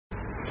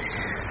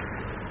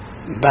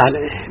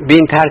بله، به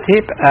این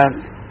ترتیب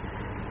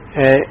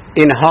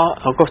اینها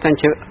گفتن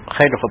که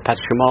خیلی خوب، پس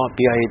شما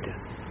بیایید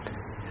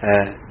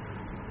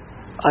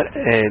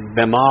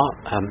به ما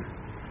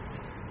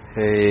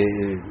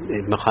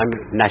میخوایم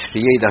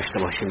نشریه‌ای داشته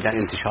باشیم در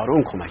انتشار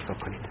اون کمک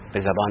بکنید به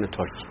زبان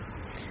ترکی.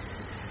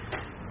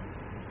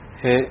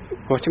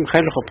 گفتیم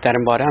خیلی خوب، در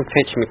این باره هم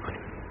فکر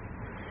میکنیم.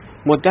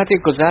 مدتی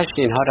گذشت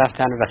که اینها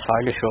رفتن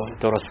وسایلش رو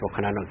درست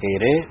بکنن و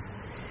غیره.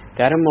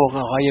 در موقع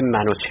آقای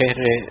منوچهر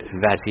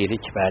وزیری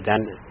که بعداً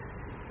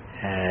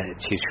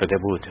چیز شده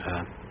بود،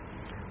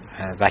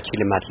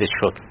 وکیل مجلس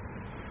شد،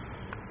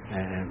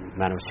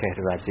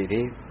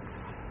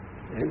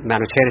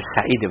 منوچهر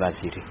سعید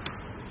وزیری،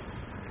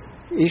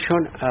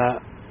 ایشون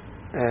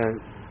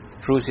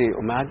روزی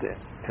اومد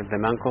به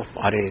من گفت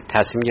آره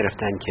تصمیم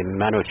گرفتن که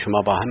من و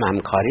شما با هم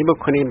همکاری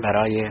بکنیم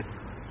برای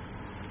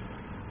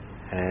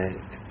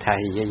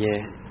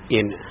تهیه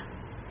این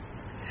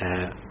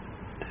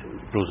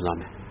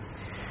روزنامه.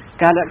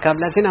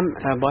 قبل از اینم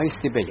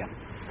بایستی بگم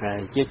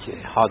یک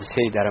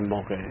حادثه‌ای در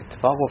موقع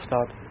اتفاق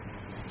افتاد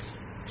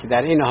که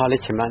در این حاله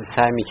که من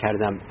سعی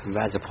می‌کردم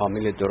وضع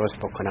فامیل درست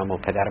بکنم و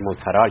پدرمون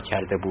فرار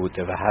کرده بود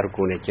و هر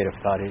گونه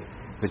گرفتاری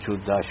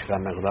وجود داشت و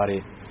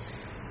مقداری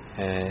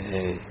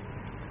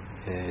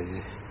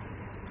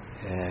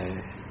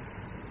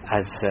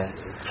از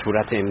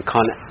صورت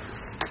امکان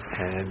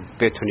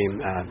بتونیم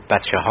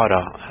بچه ها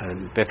را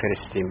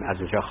بفرستیم از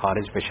اونجا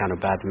خارج بشن و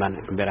بعد من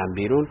برم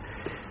بیرون.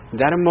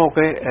 در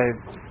موقع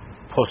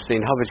پست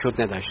اینها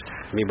وجود نداشت،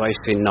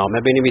 میبایستی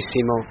نامه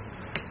بنویسیم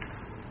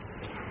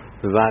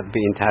و به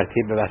این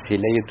ترتیب به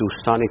وسیله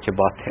دوستانی که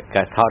با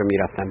قطار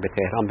میرفتن به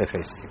تهران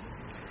بفرستیم.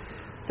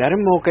 در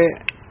موقع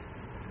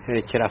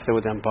که رفته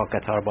بودم با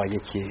قطار با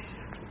یکی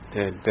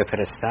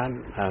بفرستم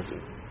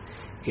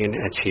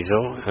این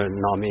چیزو،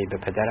 نامه‌ای به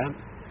پدرم،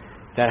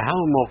 در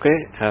همون موقع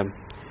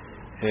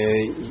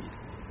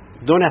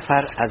 2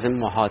 نفر از این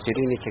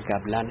مهاجرینی که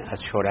قبلا از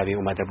شوروی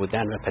اومده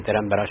بودن و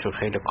پدرم براشون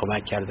خیلی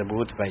کمک کرده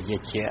بود و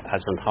یکی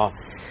از اونها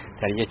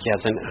در یکی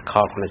از این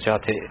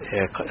کارخانجات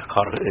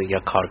یا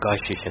کارگاه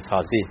شیشه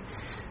سازی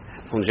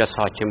اونجا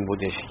ساکن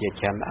بودش،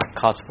 یکی هم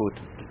عکاس بود،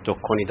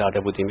 دکونی داده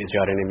بودیم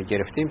اجاره نمی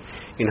گرفتیم.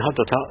 اینها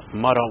 2 تا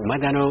ما را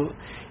اومدن و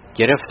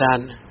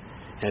گرفتن.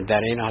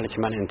 در این حالی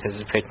که من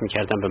انتظار فکر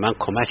میکردم به من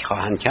کمک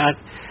خواهند کرد،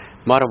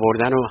 ما را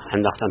بردن و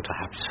انداختن تو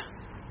حبس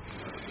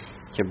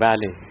که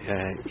بله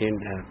این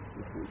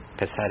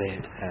پسر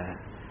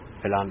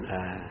فلان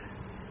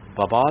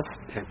باباست،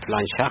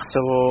 فلان شخص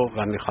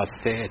و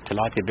میخواسته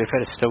اطلاعاتی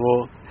بفرسته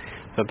و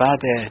بعد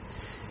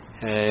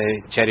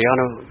جریان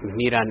رو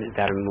میرن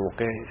در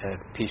موقع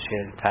پیش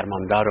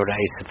فرماندار و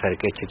رئیس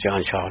فرقه که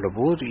جهان شاهلو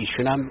بود.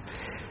 ایشون هم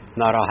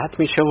ناراحت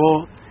میشه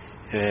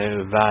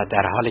و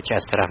در حالی که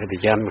از طرف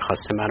دیگه هم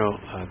میخواسته منو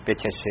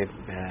بکشه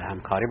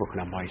همکاری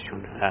بکنم با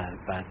ایشون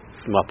و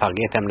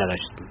موفقیت هم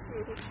نداشت.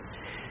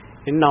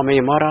 این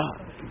نامه ما را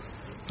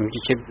میگه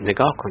که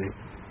نگاه کنیم.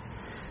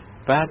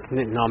 بعد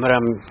نامه را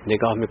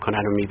نگاه میکنن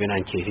و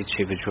میبینن که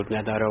هیچی وجود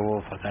نداره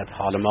و فقط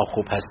حال ما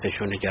خوب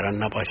هستش و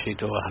نگران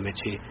نباشید و همه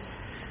چی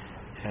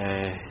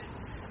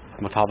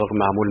مطابق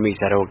معمول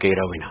میگذره و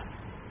غیره و اینا.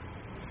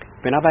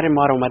 بنابراین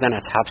ما را اومدن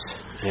از حبس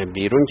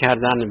بیرون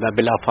کردن و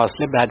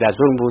بلافاصله بعد از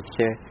اون بود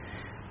که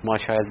ما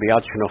شاید به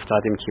یادشون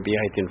افتادیم که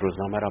بیایید این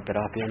روزنامه را به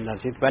راه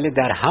بیاندازید. ولی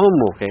در همون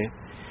موقع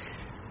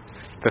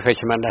به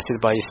فکر من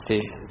رسید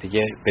بایستی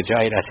دیگه به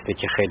جایی رسیده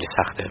که خیلی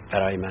سخته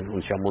برای من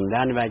اونجا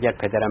موندن و اگر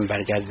پدرم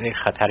برگرده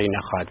خطری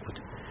نخواهد بود.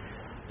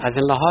 از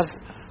این لحاظ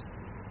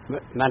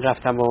من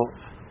رفتم و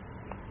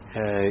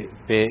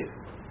به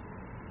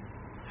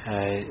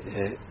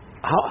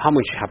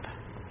همون شب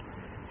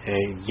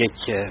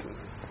یک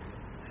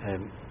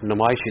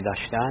نمایشی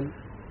داشتن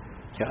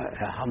که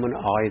همون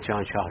آقای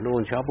جهان شاهلو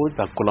اونجا بود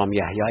و غلام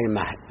یحیی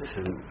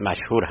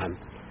مشهور هم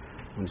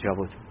اونجا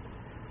بود.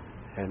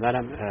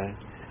 منم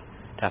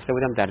رفته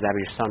بودم، در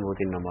دبیرستان بود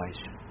این نمایش.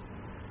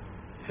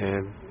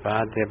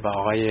 بعد با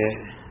آقای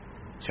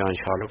جهان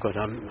شاهلو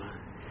گفتم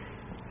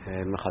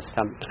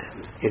میخواستم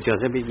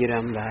اجازه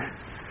بگیرم و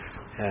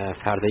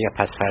فردا یا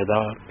پس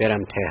فردا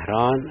برم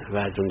تهران و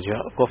از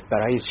اونجا. گفت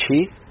برای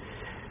چی؟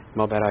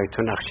 ما برای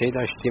تو نقشه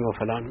داشتیم و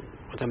فلان.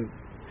 گفتم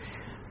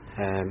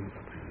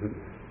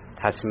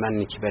تصمیم من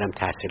اینه که برم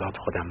تحصیلات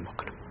خودم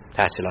بکنم،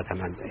 تحصیلات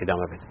من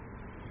ادامه بدم.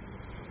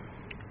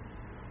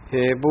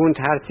 به اون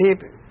ترتیب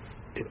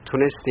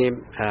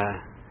تونستیم.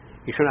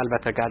 ایشون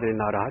البته قدری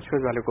ناراحت شد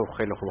ولی گفت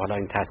خیلی خوب، حالا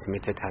این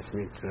تصمیمت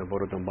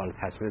برو دنبال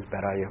تصمیمت،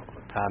 برای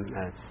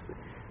تام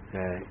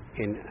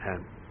این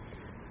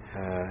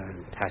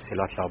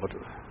تحصیلات لابد.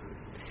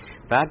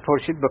 بعد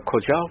پرسید به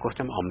کجا؟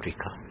 گفتم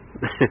آمریکا.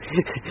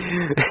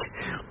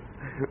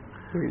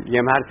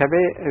 یه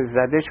مرتبه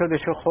زده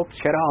شدش و خب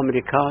چرا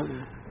آمریکا؟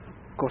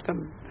 گفتم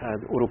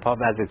اروپا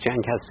وضع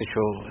جنگ هستش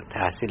و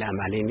تحصیل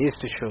عملی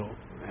نیستش و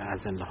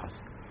از این لحاظ.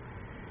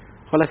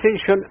 خلاصه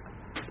ایشون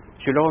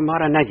جلو ما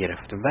را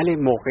نگرفت. ولی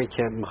موقعی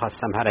که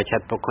میخواستم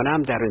حرکت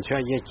بکنم در اونجا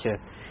یک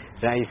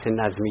رئیس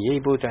نظمیه‌ای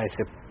بود، رئیس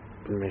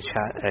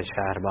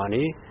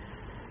شهربانی،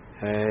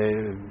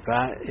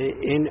 و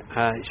این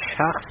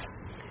شخص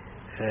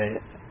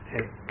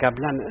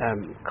قبلا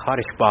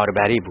کارش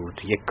باربری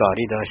بود، یک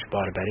گاری داشت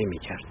باربری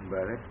میکرد.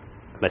 بله.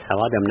 به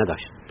سوادم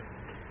نداشت.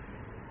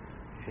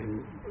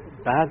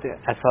 بعد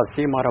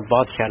اساسی ما را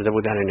باز کرده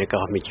بودن و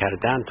نگاه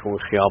میکردن تو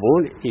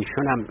خیابون،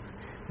 ایشون هم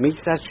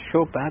میگذشت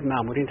شو. بعد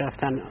مامورین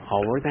رفتن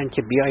آوردن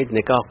که بیایید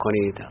نگاه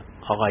کنید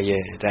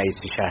آقای رئیس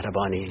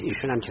شهربانی،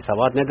 ایشون هم که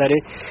سواد نداره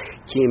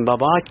که این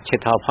بابا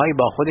کتاب‌های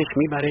با خودش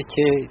میبره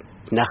که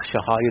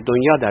نقشه‌های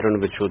دنیا در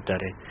اون وجود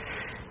داره،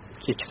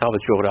 که کتاب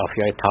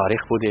جغرافیای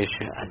تاریخ بودش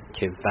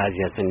که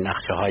بعضی از این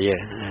نقشه‌های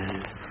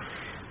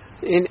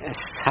این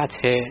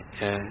سطح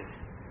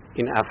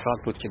این افراد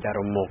بود که در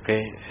اون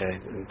موقع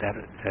در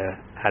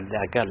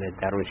حداقل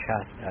در اون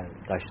شهر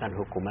داشتن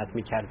حکومت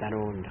میکردن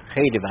و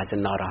خیلی وضع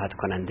ناراحت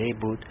کننده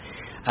بود.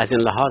 از این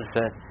لحاظ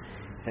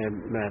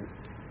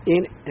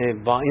این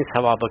با این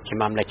سوابق که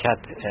مملکت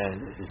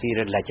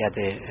زیر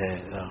لگد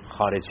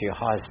خارجی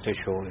ها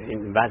هستش و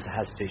این وضع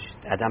هستش،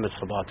 عدم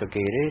ثبات و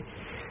غیره،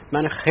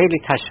 من خیلی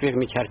تشویق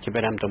میکرد که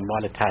برم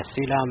دنبال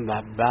تحصیلم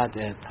و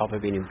بعد تا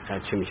ببینیم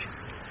چی میشه.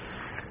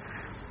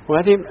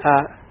 اومدیم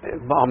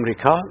با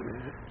آمریکا.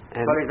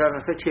 سال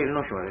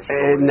 1949 شما؟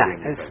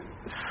 نه،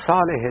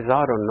 سال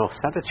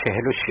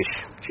 1946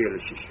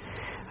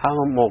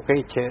 همون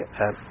موقعی که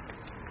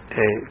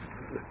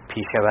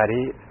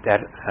پیشوری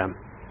در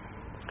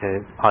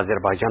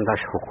آذربایجان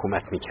داشت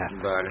حکومت میکرد.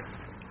 بله.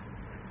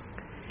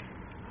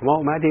 ما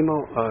اومدیم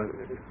و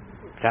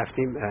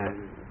رفتیم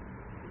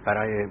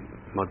برای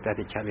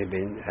مدت کمی به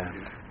این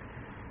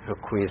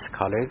کوینز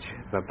کالج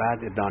و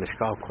بعد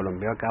دانشگاه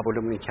کلمبیا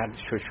قبولمون کرد.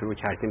 شروع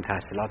کردیم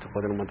تحصیلات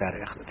خودمون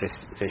در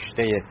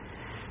رشته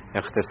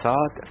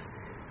اقتصاد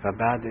و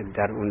بعد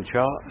در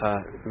اونجا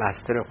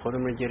مستر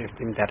خودمون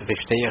گرفتیم در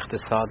رشته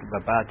اقتصاد و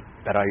بعد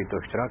برای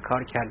دکترا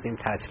کار کردیم.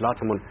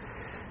 تحصیلاتمون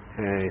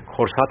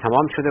کورس‌ها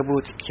تمام شده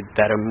بود که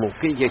در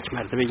موقع یک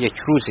مرتبه یک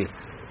روزی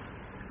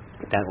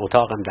در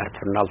اتاقم در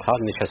ترمینال هال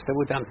نشسته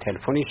بودم،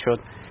 تلفنی شد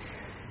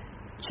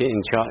که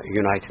اینجا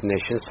یونایتد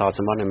نیشن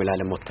سازمان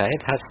ملل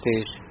متحد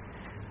هستش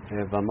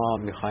و ما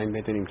میخوایم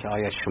بدونیم که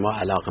آیا شما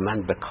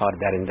علاقمند به کار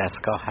در این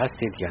دستگاه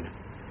هستید یا نه.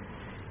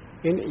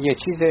 این یه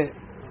چیز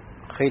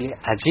خیلی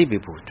عجیبی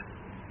بود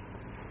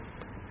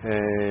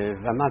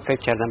و من فکر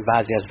کردم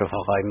بعضی از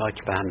رفقای ما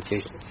که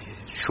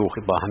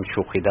با هم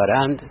شوخی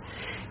دارند،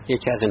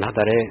 یکی از اینها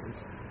داره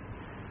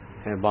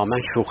با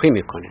من شوخی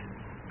میکنه.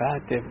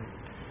 بعد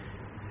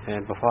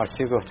به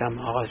فارسی گفتم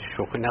آقا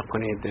شوخی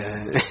نکنید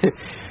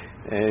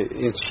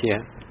این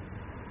چیه؟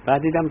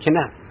 بعد دیدم که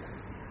نه،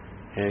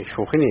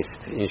 شوخی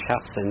نیست، این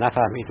شخص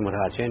نفهمید،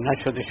 متوجه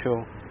نشده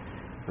شو.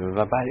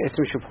 و بعد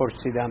اسمشو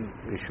پرسیدم،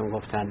 ایشون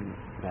گفتن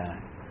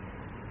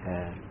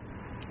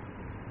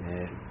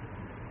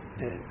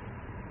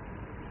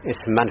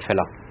اسم من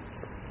فلان،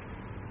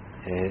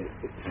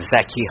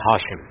 زکی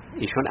هاشم.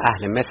 ایشون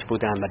اهل مصر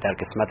بودن و در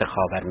قسمت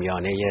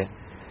خاورمیانه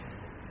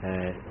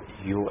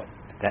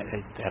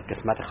در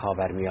قسمت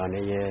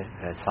خاورمیانه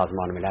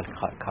سازمان ملل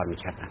کار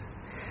میکردن.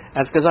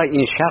 از قضای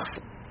این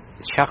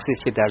شخصی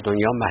که در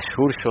دنیا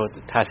مشهور شد،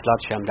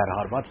 تحصیلاتش هم در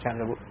هاروارد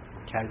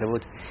کرده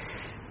بود،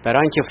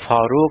 برای اینکه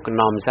فاروق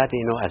نامزد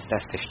اینو از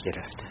دستش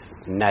گرفت،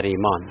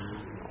 نریمان.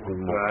 اون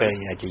موقع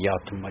اگه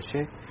یادتون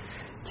باشه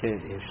که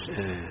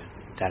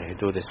در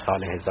حدود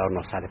سال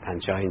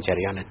 1950 این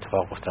جریان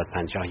اتفاق افتاد،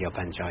 50 یا 51،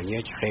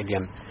 خیلی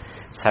هم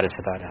سر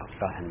صدا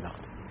راه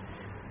انداخت.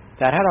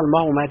 در هر حال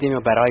ما اومدیم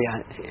برای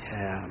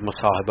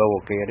مصاحبه و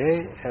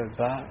غیره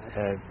و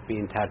به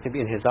این ترتیب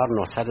این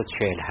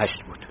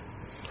 1948 بود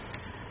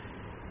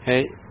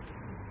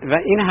و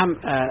این هم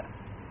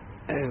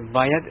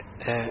باید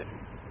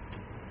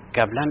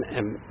قبلا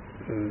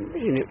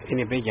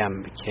اینو بگم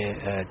که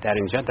در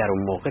اینجا در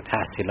اون موقع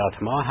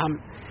تحصیلات ما هم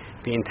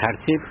به این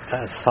ترتیب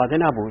ساده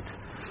نبود.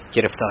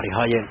 گرفتاری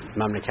های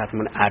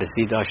مملکتمون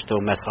ارزی داشت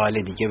و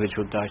مسائل دیگه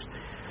وجود داشت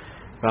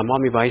و ما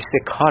میبایستی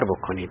کار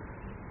بکنیم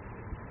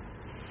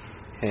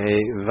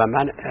و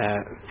من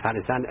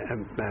فرضاً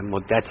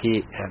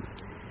مدتی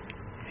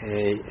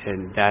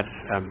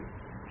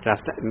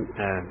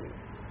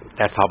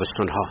در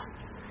تابستون ها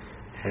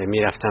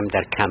میرفتم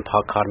در کمپ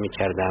ها کار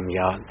میکردم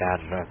یا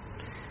در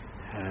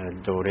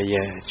دوره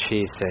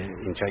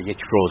اینجا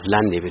یک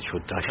روزلندی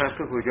وجود داشت.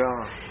 کمپ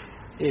کجا؟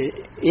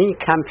 این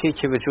کمپی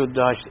که وجود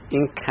داشت،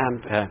 این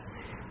کمپ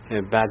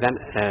بعداً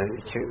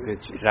که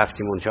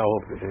رفتیم اونجا و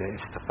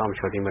استخدام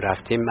شدیم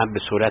رفتیم، من به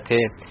صورت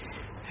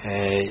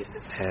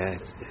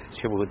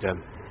چه بود،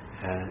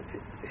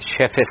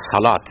 شف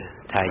سالاد،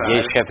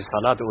 تهیه شف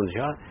سالاد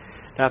اونجا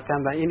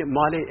رفتم و این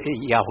مال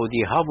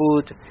یهودی ها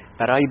بود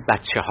برای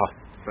بچه ها.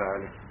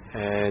 بله.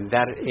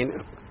 در این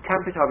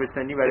کمپ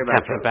تابستانی برای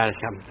بچه ها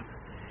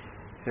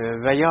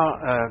و یا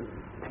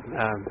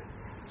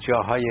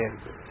جاهای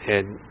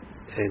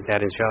در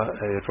اینجا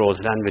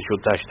روزلند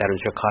وجود داشت، در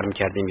اونجا کار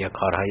میکردیم یا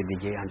کارهای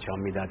دیگه انجام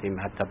میدادیم،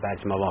 حتی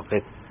بعضی مواقع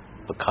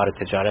به کار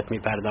تجارت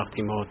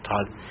میپرداختیم و تا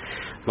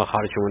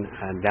مخارجمون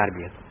در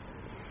بیاد.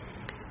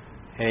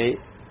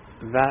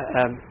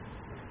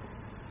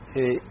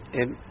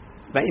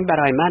 و این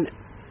برای من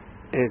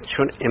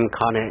چون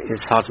امکان این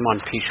سازمان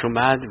پیش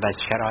اومد و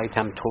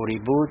شرایطم طوری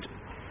بود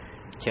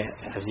که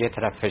از یه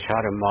طرف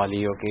فشار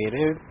مالی و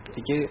غیره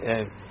دیگه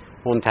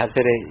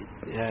منتظر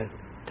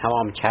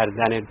تمام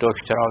کردن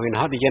دکترا و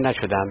اینها دیگه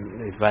نشدم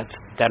و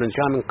در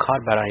اونجا هم این کار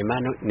برای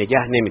من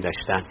نگه نمی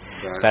داشتن.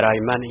 برای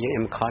من یه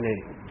امکان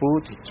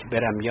بود که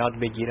برم یاد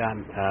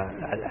بگیرم،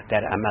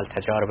 در عمل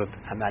تجارب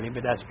عملی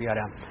به دست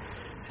بیارم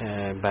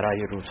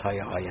برای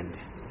روزهای آینده.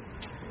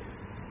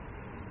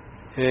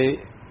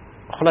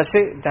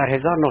 خلاصه در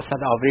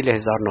آوریل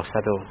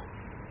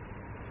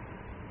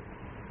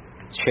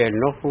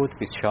 1949 بود،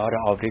 24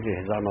 آوریل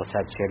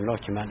 1949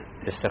 که من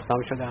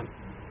استخدام شدم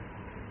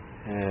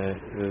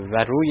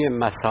و روی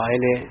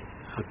مسائل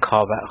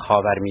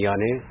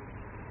خاورمیانه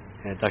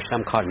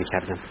داشتم کار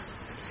میکردم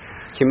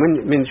که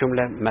من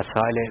جمله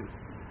مسائل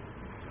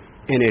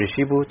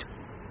انرژی بود،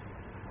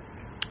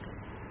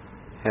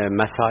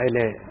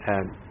 مسائل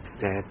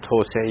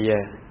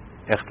توسعه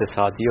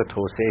اقتصادی و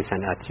توسعه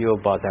صنعتی و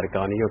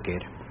بازرگانی و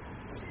غیره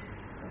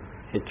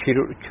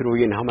که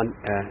روی اینها من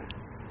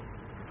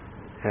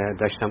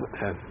داشتم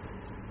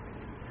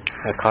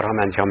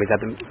کارها انجام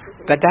میدادم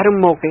و در اون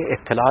موقع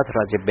اطلاعات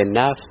راجع به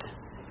نفت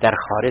در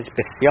خارج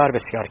بسیار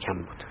بسیار کم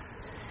بود.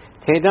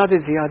 تعداد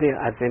زیادی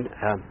از این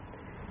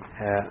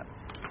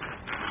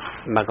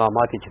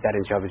مقاماتی که در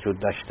اینجا وجود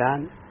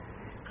داشتن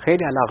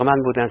خیلی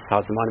علاقمند بودن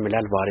سازمان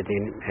ملل وارد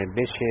این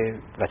بشه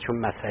و چون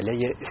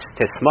مسئله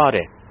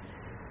استثمار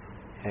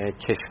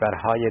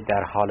کشورهای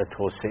در حال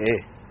توسعه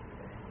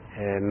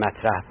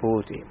مطرح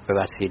بود به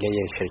وسیله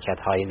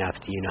شرکت‌های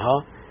نفتی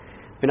اینها،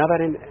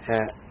 بنابراین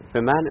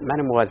به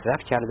من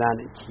موظف کردن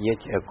که یک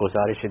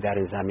گزارش در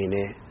این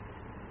زمینه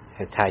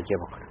تهیه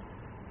بکنم.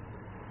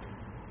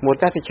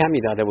 مدت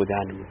کمی داده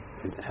بودن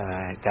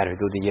در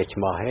حدود 1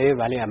 ماهه،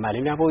 ولی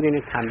عملی نبود.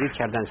 این تمدید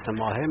کردن 3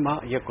 ماهه.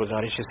 ما یک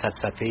گزارش 100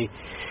 صفحه‌ای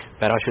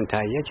براشون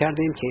تهیه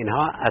کردیم که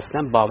اینها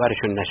اصلا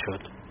باورشون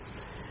نشد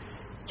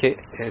که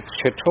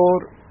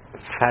چطور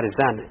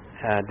فرضاً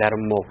در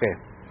موقع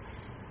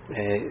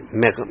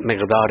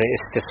مقدار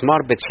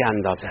استثمار به چه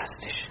اندازه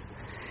هستش.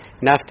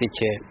 نفتی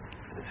که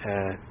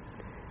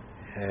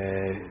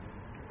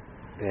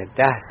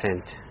 10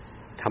 سنت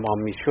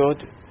تمام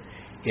میشد،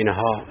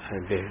 اینها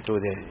به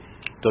حدود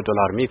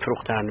 $2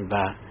 میفروختن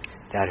و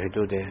در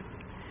حدود 15-20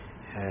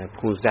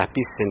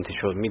 سنت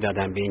شد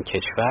میدادن به این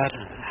کشور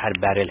هر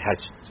برل هر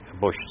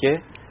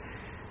بشکه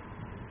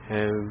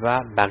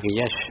و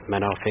بقیهش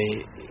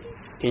منافع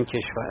این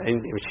کشور،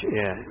 این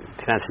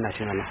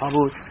ترانسنشنال ها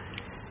بود.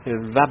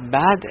 و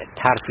بعد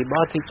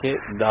ترتیباتی که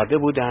داده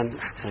بودن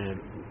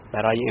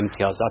برای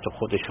امتیازات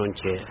خودشون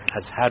که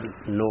از هر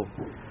نوع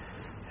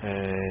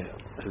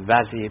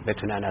وضعی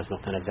بتونن از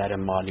نقطه نظر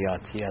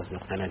مالیاتی، از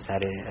نقطه نظر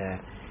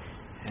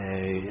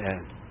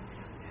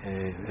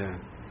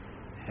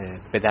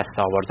به دست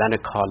آوردن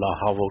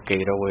کالاها و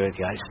غیره و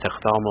یا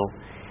استخدام و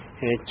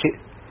که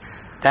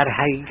در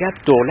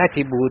حقیقت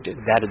دولتی بود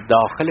در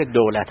داخل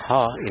دولت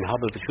ها اینها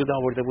به وجود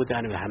آورده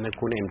بودن و همه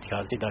گونه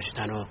امتیازی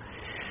داشتن و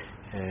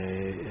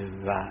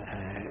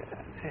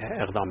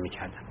اقدام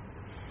میکردن.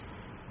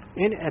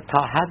 این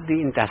تا حدی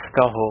این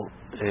دستگاه رو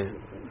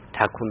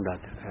تکون داد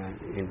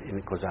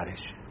این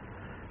گزارش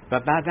و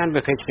بعداً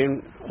به فکر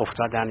این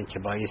افتادن که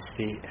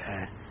بایستی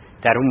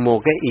در اون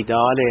موقع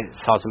ایدئال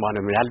سازمان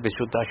ملل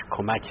وجود داشت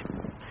کمک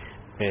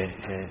به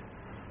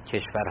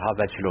کشورها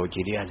و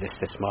جلوگیری از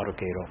استثمار و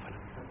غیره.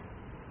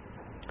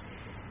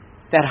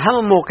 در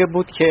همون موقع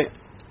بود که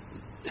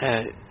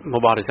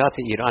مبارزات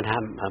ایران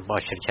هم با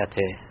شرکت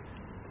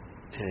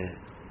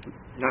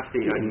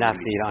نفت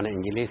ایران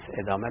انگلیس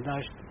ادامه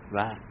داشت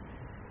و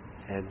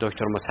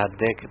دکتر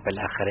مصدق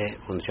بالاخره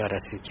اونجا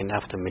رسید که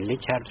نفت ملی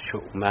کرد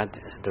شو اومد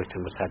دکتر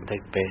مصدق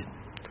به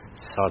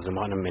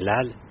سازمان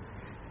ملل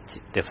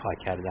دفاع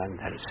کردن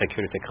در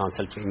سکیوریتی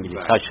کانسل که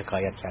انگلیس ها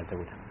شکایت کرده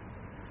بودن.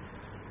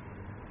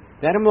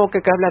 در موقع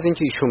قبل از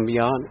اینکه ایشون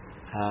بیان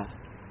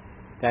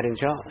در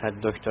اینجا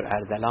دکتر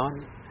اردلان،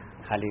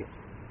 علی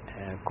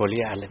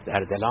گلی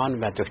اردلان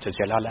و دکتر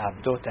جلال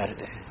عبدو در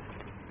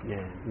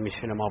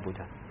میشن ما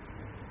بودن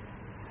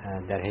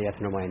در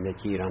هیئت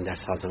نمایندگی ایران در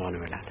سازمان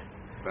ملل.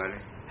 بله.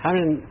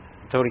 همین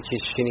طوری که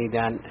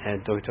شنیدن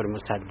دکتر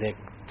مصدق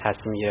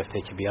تصمیم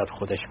گرفته که بیاد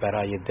خودش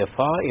برای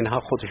دفاع، اینها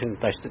خودشون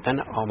داشتن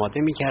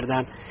آماده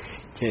میکردن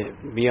که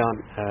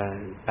بیان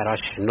براش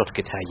نطق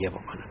تهیه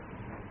بکنن.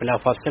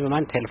 بلافاصله به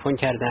من تلفن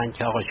کردن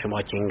که آقا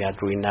شما که اینقدر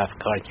روی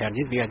نفت کار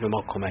کردید بیاید به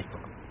ما کمک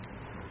بکنید.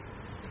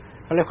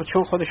 ولی خود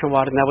چون خودشون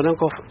وارد نبودن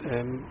گفت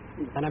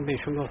منم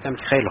بهشون گفتم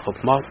که خیلی خوب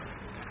ما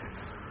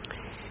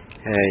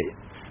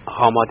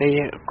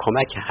آماده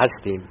کمک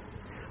هستیم،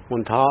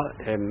 منتها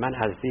من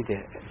از دید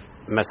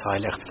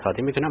مسائل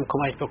اقتصادی میتونم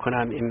کمک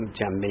بکنم، این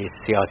جنبه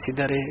سیاسی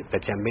داره و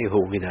جنبه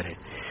حقوقی داره.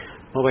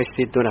 ما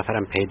بایستی 2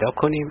 نفرم پیدا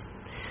کنیم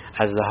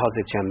از لحاظ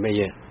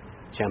جنبه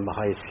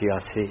های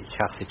سیاسی.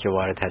 شخصی که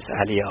وارد از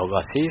علی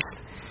آقاسی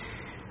است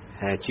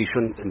که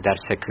ایشون در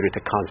سکیوریتی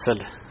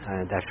کانسل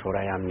در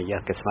شورای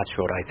امنیت قسمت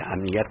شورای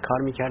امنیت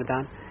کار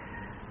میکردن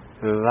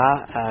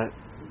و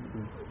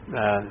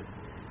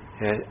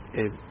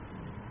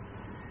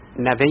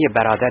نوه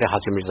برادر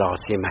حاجی میرزا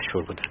آقاسی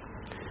مشهور بودن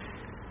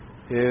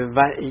و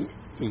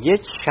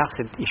یک شخص،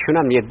 ایشون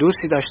هم یه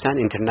دوستی داشتن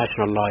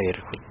اینترنشنال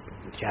لایر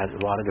که از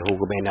وارد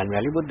حقوق بین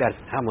المللی بود، در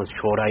همون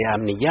شورای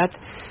امنیت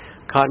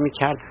کار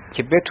میکرد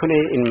که بتونه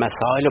این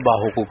مسائل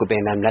با حقوق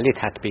بین المللی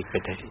تطبیق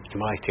بده که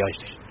ما احتیاج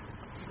داشتیم،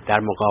 در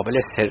مقابل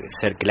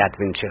سر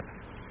گلدوینچر.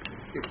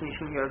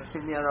 اسمشون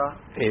یادتون میاد؟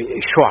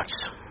 شوارتز،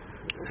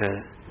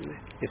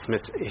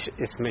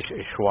 اسمش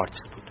شوارتز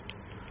بود.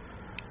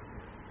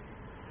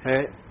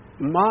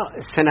 ما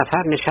 3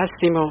 نفر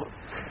نشستیم و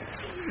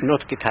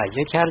نطقی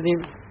تهیه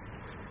کردیم.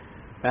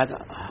 بعد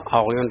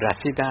آقایون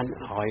رسیدن،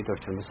 آقای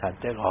دکتر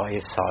مصدق،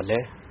 آقای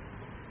صالح،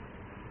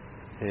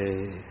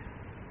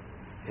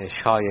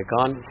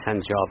 شایگان،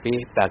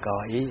 سنجابی،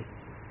 بقایی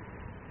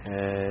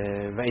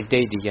و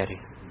عده دیگری.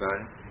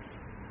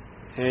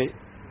 بله.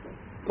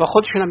 و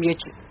خودشون هم یک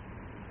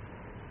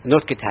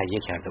نطقی تهیه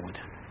کرده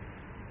بودن.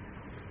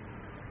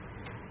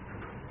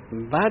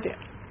 بعد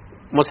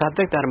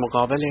مصدق در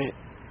مقابل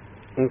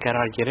این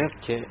قرار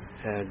گرفت که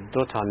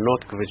 2 تا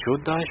نطق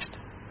وجود داشت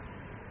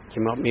که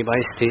ما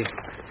میبایستی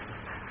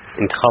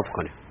انتخاب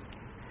کنیم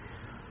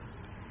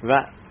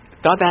و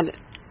دادن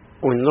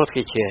اون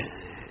نطقی که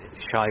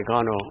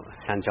شایگان و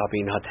سنجابی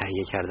اینها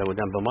تهیه کرده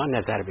بودن به ما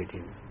نظر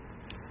بدیم.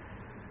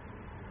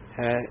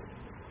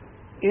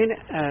 این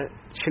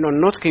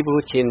چنون نطقی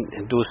بود که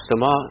دوست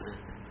ما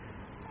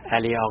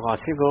علی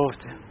آقاسی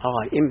گفت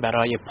آقا این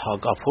برای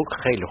پاگافوک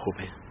خیلی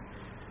خوبه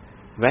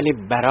ولی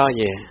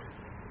برای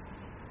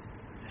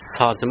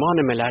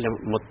سازمان ملل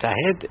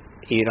متحد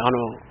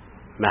ایرانو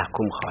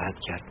محکوم خواهد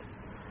کرد.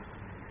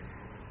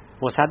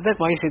 مصدق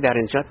بایستی در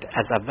اینجا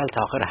از اول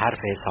تا آخر حرف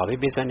حسابی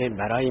بزنه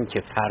برای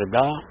اینکه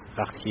فردا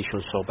وقتی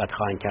ایشون صحبت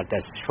خواهند کرد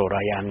از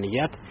شورای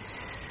امنیت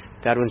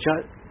در اونجا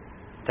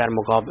در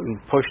مقابل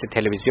پشت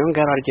تلویزیون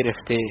قرار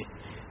گرفته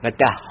و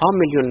 10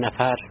 میلیون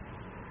نفر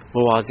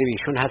مواظب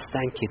ایشون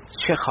هستن که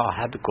چه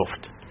خواهد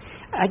گفت.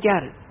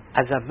 اگر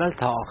از اول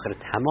تا آخر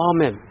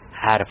تمام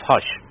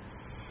حرفهاش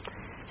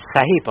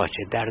صحیح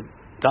باشه، در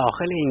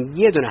داخل این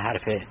یه دونه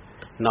حرف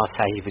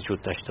ناصحیح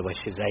وجود داشته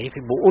باشه، ضعیفی،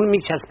 به اون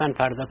میچسبن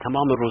فردا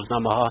تمام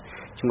روزنامه ها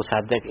که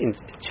مصدق این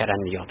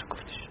چرندیات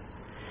گفتش.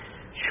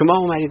 شما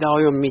اومدید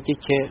آقایون میگی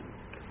که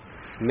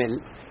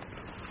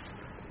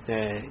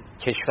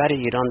کشور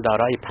ایران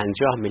دارای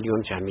 50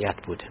 میلیون جمعیت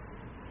بوده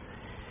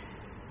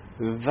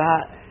و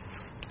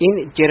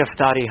این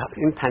گرفتاری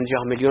این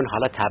 50 میلیون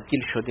حالا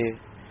تبدیل شده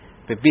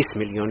به 20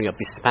 میلیون یا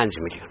 25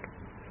 میلیون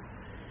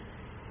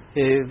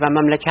و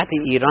مملکت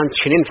ایران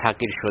چنین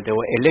فقیر شده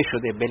و اله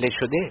شده بله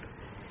شده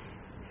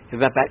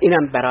و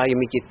اینم برای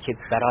میگید که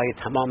برای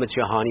تمام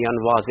جهانیان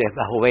واضح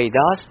و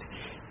هویداست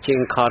که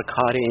این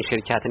کار این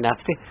شرکت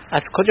نفتی.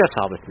 از کجا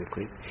ثابت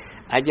میکنید؟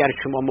 اگر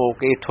شما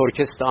موقع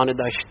ترکستان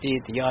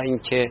داشتید یا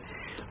اینکه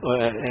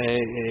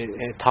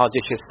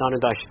تاجیکستان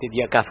داشتید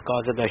یا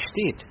قفقاز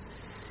داشتید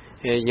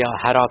یا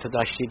هرات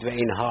داشتید و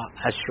اینها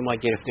از شما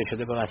گرفته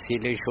شده به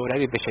وسیله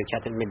شوروی به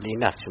شرکت ملی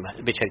نفت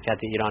به شرکت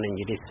ایران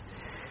انگلیس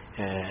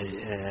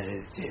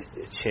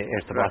چه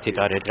ارتباطی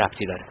داره،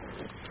 ربطی داره؟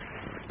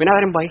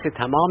 بنابراین باید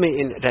تمام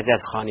این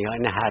رجزخوانی ها،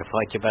 این حرف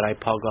هایی که برای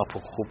پاگاف و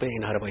خوبه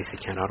اینها رو باید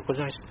کنار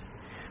گذاشت،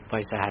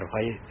 باید حرف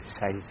های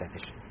صحیح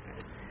زدش.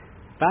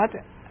 بعد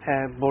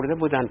برده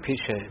بودن پیش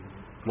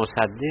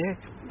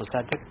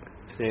مصدق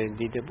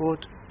دیده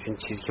بود این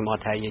چیزی که ما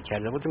تهیه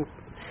کرده بودیم،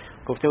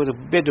 گفته بود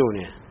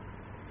بدون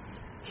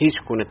هیچ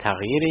گونه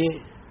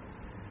تغییری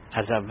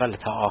از اول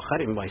تا آخر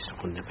این باید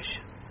خونده بشه.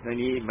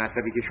 یعنی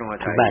مطلبی که شما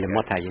تهیه بله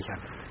ما تهیه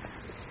کردیم.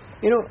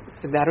 اینو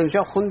در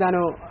اونجا خوندن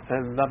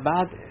و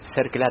بعد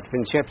سرکلت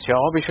وینچپ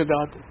جوابشو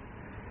داد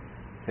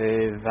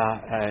و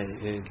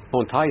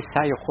منتهای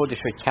سعی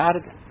خودشو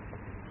کرد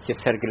که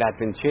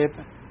سرکلت وینچپ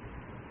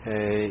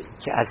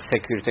که از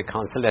سکیوریتی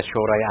کانسل از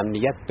شورای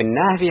امنیت به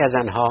نحوی از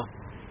آنها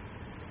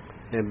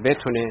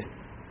بتونه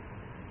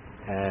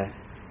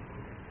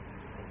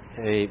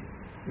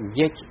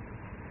یک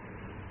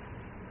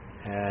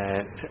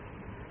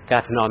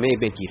قطعنامه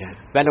بگیره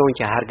ولی اون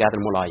که هر قدر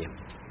ملایم.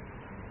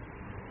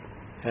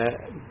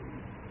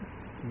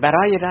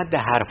 برای رد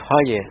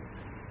حرفهای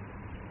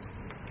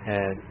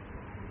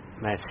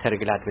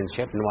سرگلت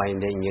وینچپ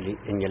نماینده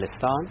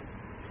انگلستان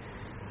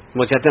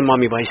مجدد ما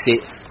میبایستی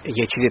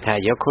یه چیزی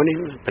تهیه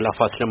کنیم.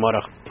 بلافاصله ما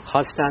را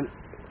خواستن،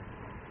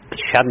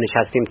 شب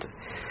نشستیم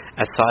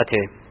از ساعت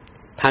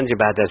 5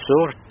 بعد از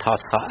ظهر تا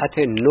ساعت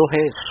 9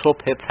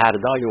 صبح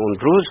فردای اون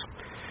روز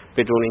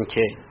بدون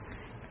اینکه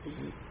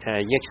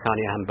یک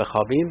ثانیه هم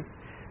بخوابیم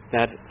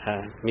در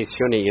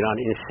میسیون ایران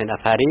این 3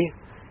 نفری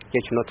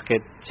یک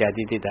نطق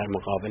جدیدی در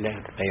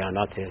مقابل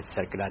بیانات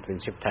سرکلت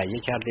وینچپ تهیه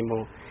کردیم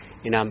و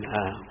اینم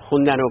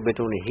خوندن و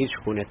بدون هیچ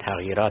گونه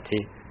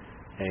تغییراتی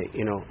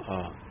اینو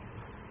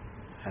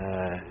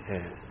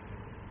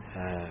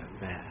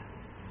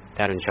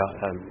در اونجا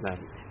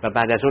و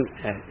بعد از اون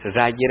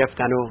رأی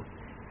گرفتن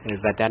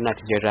و در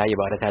نتیجه رأی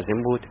عبارت از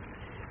این بود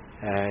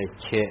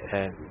که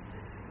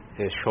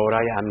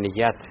شورای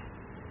امنیت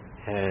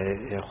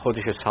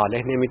خودشو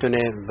صالح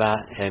نمیدونه و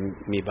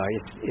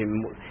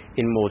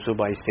این موضوع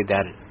بایستی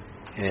در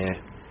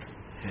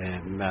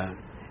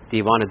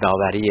دیوان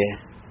داوری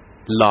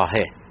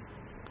لاهه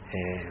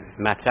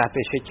مطرح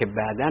بشه که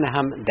بعداً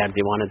هم در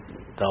دیوان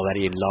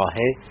داوری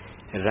لاهه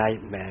رأی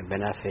به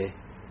نفع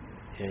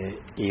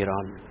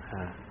ایران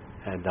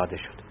داده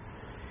شد.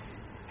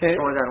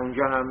 شما در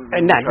اونجا هم؟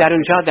 نه، در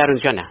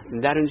اونجا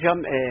نه. در اونجا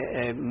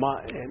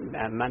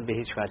من به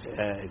هیچ وجه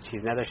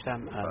چیز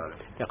نداشتم،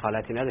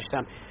 دخالتی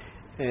نداشتم.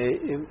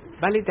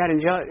 ولی در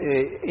اینجا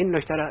این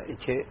نکته را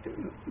که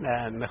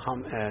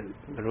میخوام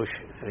روش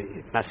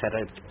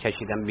مسئله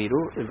کشیدم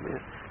بیرون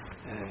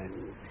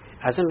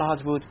از این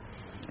لحاظ بود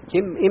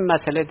که این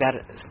مسئله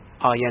در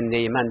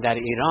آینده من در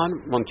ایران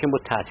ممکن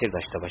بود تأثیر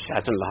داشته باشه.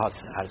 از اون لحاظ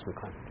عرض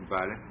میکنم.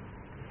 بله.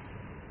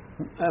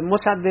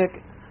 مصدق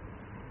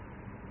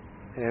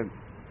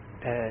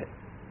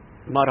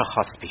ما را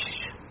خواست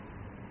پیشش.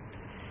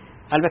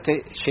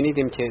 البته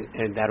شنیدیم که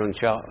در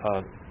اونجا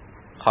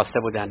خواسته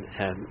بودن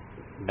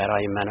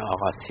برای من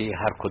آقاسی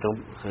هر کدوم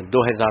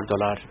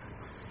 $2000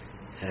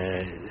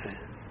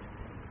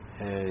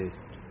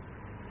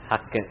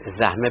 حق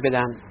زحمه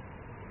بدن.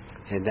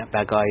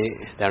 بگاهی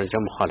در اونجا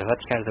مخالفت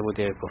کرده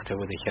بوده، گفته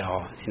بوده که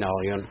این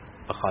آقایون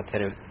به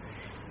خاطر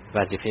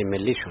وظیفه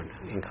ملیشون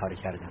این کار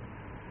کردن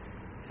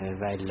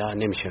و الا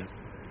نمیشه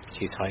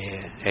چیزهای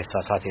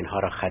احساسات اینها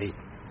را خرید.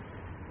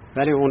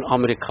 ولی اون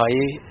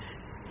آمریکایی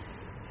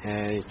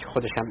که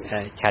خودش هم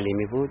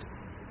کلیمی بود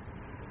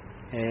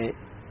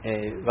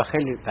و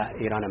خیلی به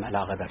ایران هم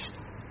علاقه داشت،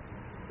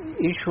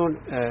 ایشون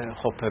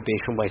خب به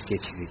ایشون باید یه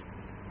چیزی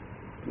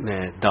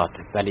داد،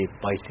 ولی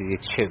باید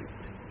چه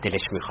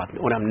دلش میخواد،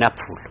 اونم نه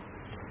پول.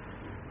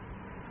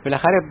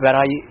 بالاخره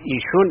برای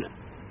ایشون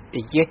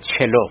یه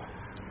چلو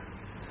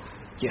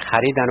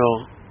خریدن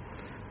و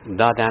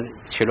دادن،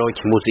 چلوی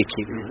که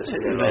موزیکی.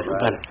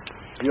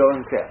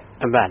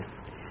 بله.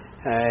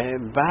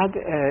 بعد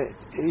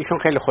ایشون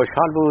خیلی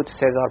خوشحال بود.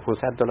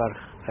 $3500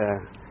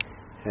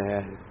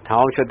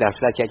 تمام شد، در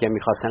صورتی که اگر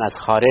میخواستن از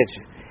خارج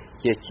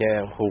یک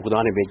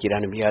حقوقدان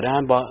بگیرن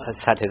بیارن با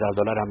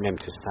 $100,000 هم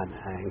نمیتونستن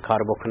این کار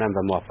بکنن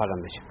و موفق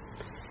هم بشن.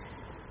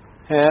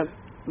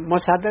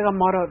 مصدق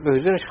ما را به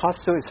حضورش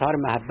خواست و اظهار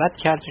محبت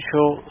کردش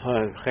و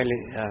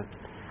خیلی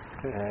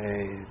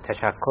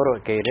تشکر و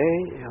غیره.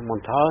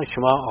 منتها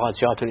شما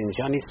آغازیاتون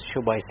اینجا نیستش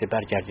و بایستی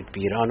برگردید به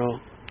ایران و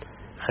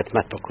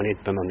خدمت بکنید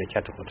به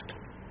مملکت خودتون.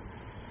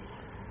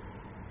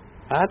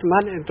 بعد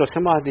من 2-3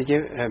 ماه دیگه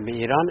به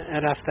ایران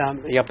رفتم،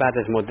 یا بعد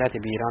از مدت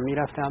به ایران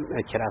میرفتم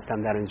که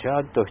رفتم در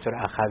اونجا دکتر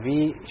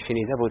اخوی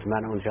شنیده بود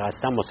من اونجا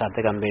هستم.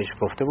 مصدقم بهش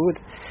گفته بود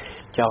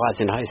که آقا از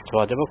اینها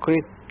استفاده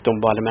بکنید.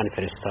 دنبال من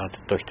فرستاد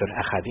دکتر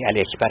اخوی، علی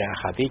اکبر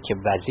اخوی که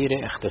وزیر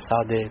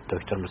اقتصاد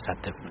دکتر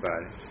مصدق بود.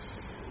 بله.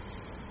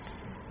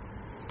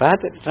 بعد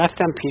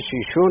رفتم پیش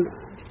ایشون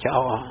که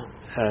آقا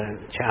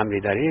چه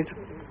امری دارید؟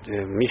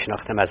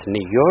 میشناختم از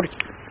نیویورک.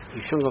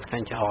 ایشون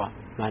گفتن که آقا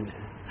من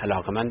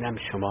علاقه‌مندم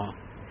شما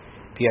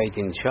بیایید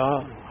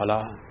اینجا،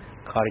 حالا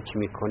کاری که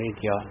میکنید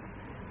یا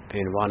به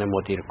عنوان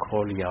مدیر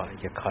کل یا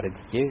یه کار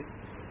دیگه.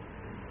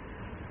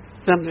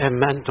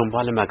 من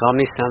دنبال مقام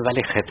نیستم،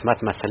 ولی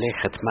خدمت مسئله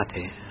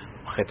خدمته.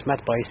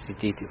 خدمت بایستی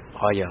دید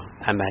آیا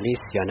عملی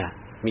است یا نه،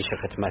 میشه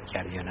خدمت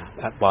کرد یا نه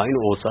با این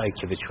اوضاعی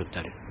که وجود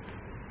داره.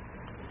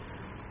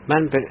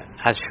 من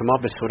از شما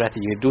به صورت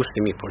یه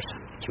دوستی میپرسم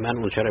که من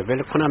اونجا رو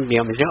ول کنم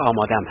بیام اینجا،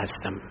 آمادم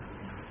هستم،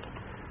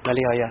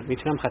 ولی آیا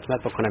میتونم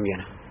خدمت بکنم یا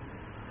نه؟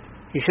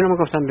 ایشون هم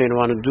گفتم به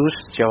عنوان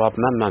دوست جواب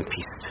من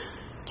منفی است،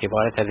 که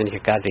عبارت از اینه که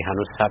قدری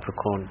هنوز صبر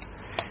کن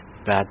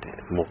بعد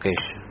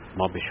موقعش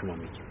ما به شما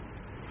میگیم.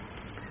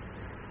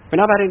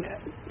 بنابراین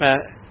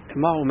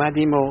ما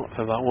اومدیم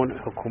و اون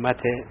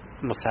حکومت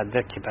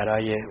مصدق که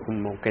برای اون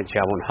موقع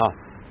جوانها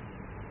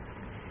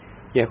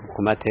یه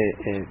حکومت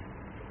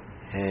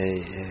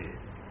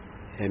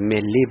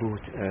ملی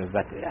بود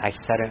و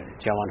اکثر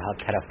جوانها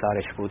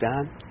طرفدارش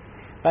بودن،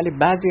 ولی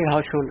بعضی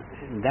هاشون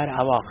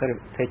در اواخر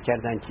فکر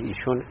کردن که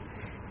ایشون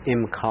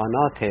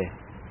امکانات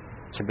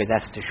که به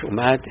دستش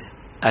اومد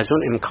از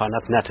اون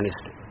امکانات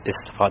نتونست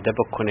استفاده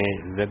بکنه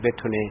و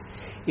بتونه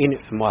این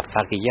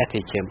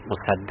موفقیتی که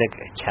مصدق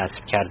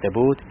کسب کرده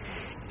بود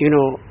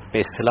اینو به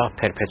اصطلاح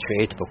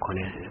پرپچویت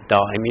بکنه،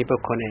 دائمی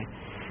بکنه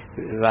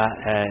و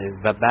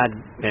بعد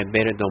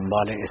بره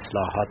دنبال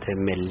اصلاحات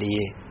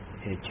ملی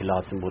که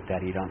لازم بود در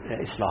ایران،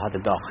 اصلاحات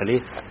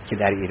داخلی که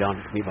در ایران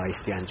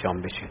میبایستی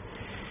انجام بشه.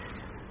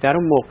 در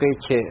اون موقعی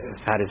که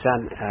فرضاً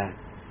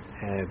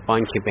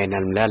بانک بین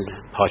الملل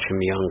پاش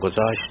میان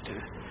گذاشت،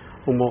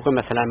 اون موقع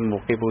مثلا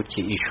موقعی بود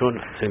که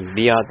ایشون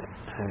بیاد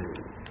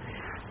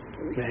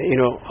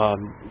اینو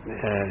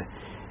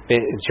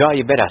به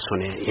جایی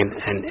برسونه، این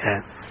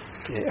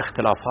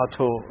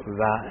اختلافات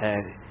و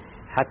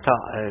حتی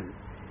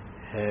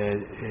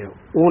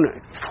اون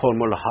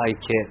فرمول هایی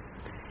که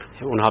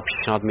اونها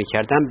پیشنهاد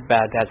میکردن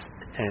بعد از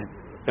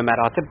به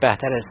مراتب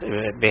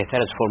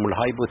بهتر از فرمول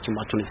هایی بود که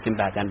ما تونستیم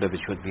بعداً به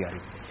وجود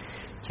بیاریم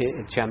که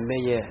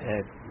جنبه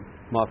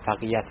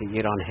موفقیت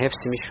ایران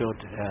حفظ میشد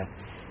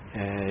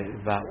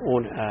و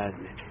اون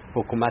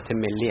حکومت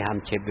ملی هم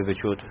که به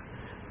وجود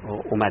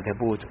اومده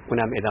بود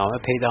اونم ادامه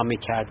پیدا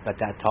میکرد و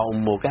تا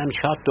اون موقع هم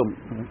شاید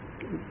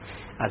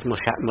از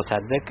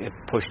مصدق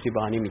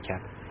پشتیبانی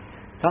میکرد.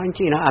 تا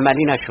اینکه اینا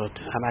عملی نشد.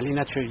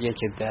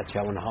 یکی در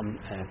جوان ها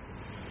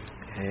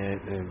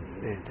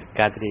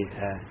قدری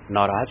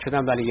ناراحت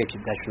شدن، ولی یکی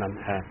درشون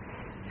هم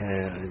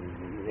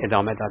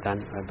ادامه دادن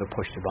به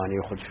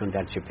پشتیبانی خودشون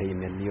در جبهه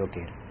ملی و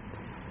غیره.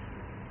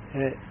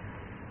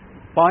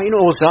 با این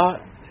اوضاع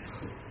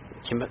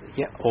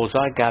که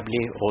اوضاع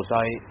قبلی،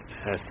 اوضاع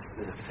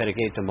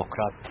فرقه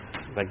دموکرات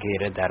و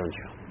غیره در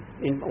اونجا،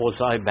 این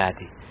اوضاع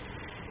بعدی،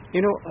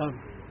 اینو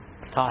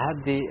تا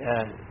حدی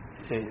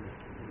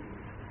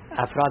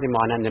افرادی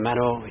مانند من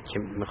رو که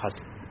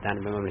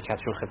میخواستن به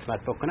مملکتشون خدمت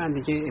بکنن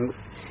دیگه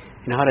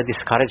اینها رو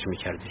دیسکارج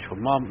میکردی. چون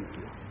ما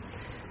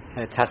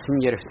تصمیم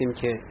گرفتیم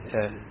که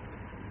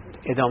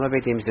ادامه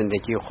بدیم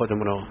زندگی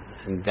خودمون رو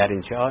در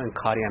اینجا. این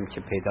کاری هم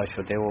که پیدا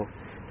شده و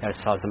در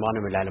سازمان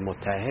ملل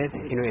متحد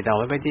اینو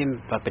ادامه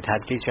بدیم و به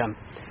تدریج هم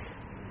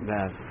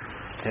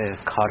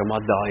کار ما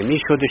دائمی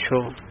شده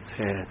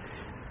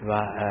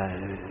و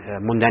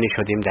موندنی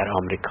شدیم در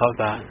آمریکا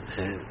و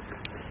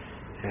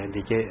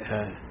دیگه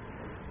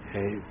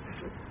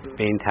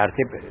به این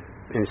ترتیب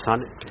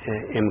انسان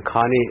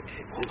امکانی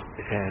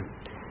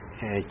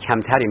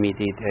کمتری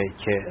میدید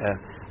که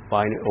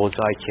با این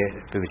اوضاعی که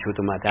به وجود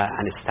اومده،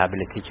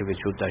 انستابیلیتی که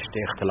وجود داشته،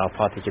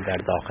 اختلافاتی که در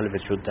داخل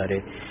وجود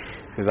داره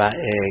و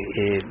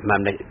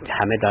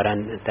همه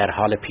دارن در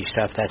حال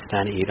پیشرفت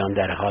هستن، ایران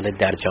در حال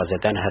درجا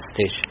زدن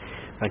هستش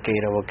و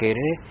غیره و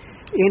غیره،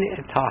 این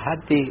تا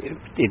حدی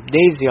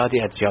عده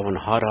زیادی از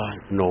جوانها را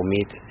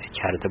نومید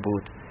کرده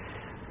بود.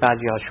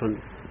 بعضی هاشون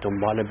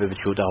دنبال به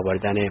وجود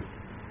آوردن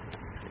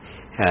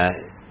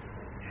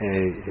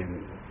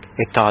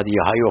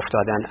اتحادیه های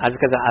افتادن. از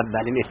قضا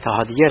اولین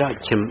اتحادیه را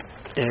که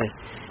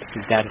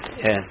در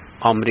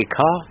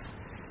آمریکا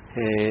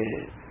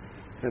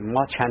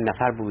ما چند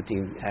نفر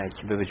بودیم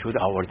که به وجود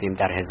آوردیم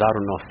در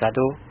 1900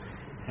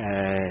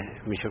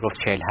 میشه گفت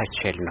 48-49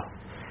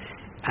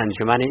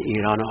 انجمن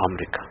ایران و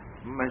آمریکا.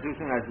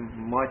 منظورتون از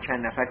ما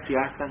چند نفر کی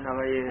هستن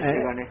آقای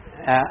یگانه؟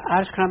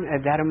 عرض کنم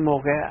در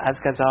موقع از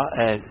قضا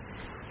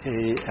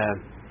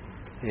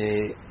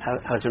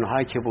از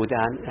اونهایی که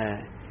بودن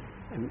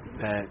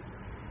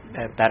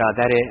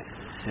برادر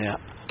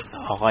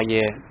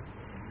آقای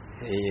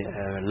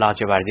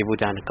لاجوردی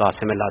بودن،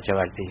 قاسم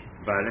لاجوردی.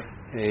 بله.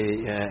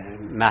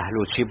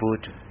 محلوچی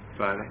بود.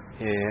 بله.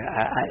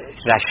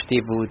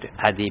 رشتی بود،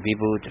 ادیبی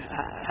بود،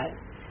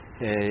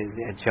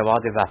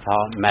 جواد وفا،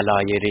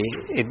 ملایری.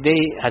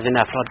 عده‌ای از این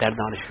افراد در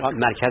دانشگاه،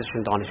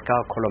 مرکزشون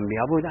دانشگاه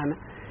کلمبیا بودن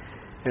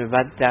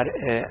و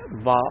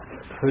با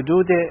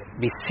حدود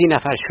 20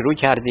 نفر شروع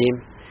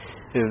کردیم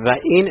و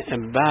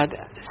این بعد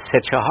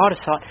 3-4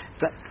 سال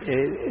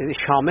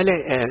شامل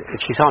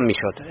چیزها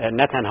میشد،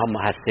 نه تنها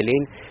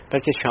محصلین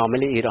بلکه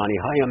شامل ایرانی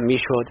ها هم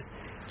میشد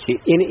که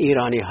این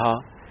ایرانی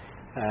ها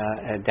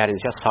در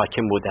اینجا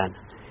ساکن بودن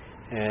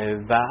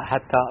و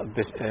حتی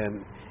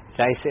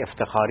رئیس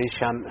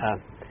افتخاریش هم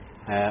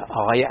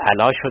آقای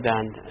علا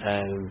شدند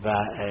و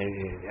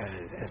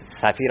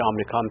سفیر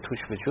آمریکا هم توش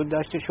وجود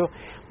داشته شد.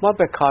 ما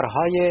به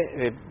کارهای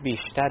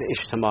بیشتر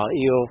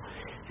اجتماعی و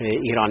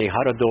ایرانی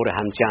ها رو دور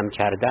هم جمع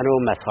کردن و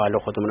مسائل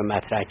خودمون رو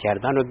مطرح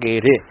کردن و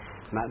غیره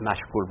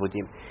مشغول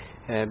بودیم.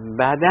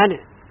 بعداً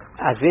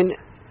از این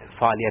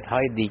فعالیت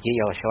های دیگه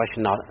یواش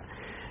یواش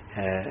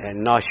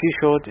ناشی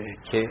شد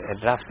که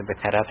رفت به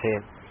طرف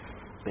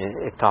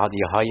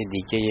اتحادیه های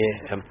دیگه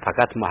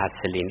فقط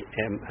محصلین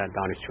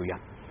دانشجویان.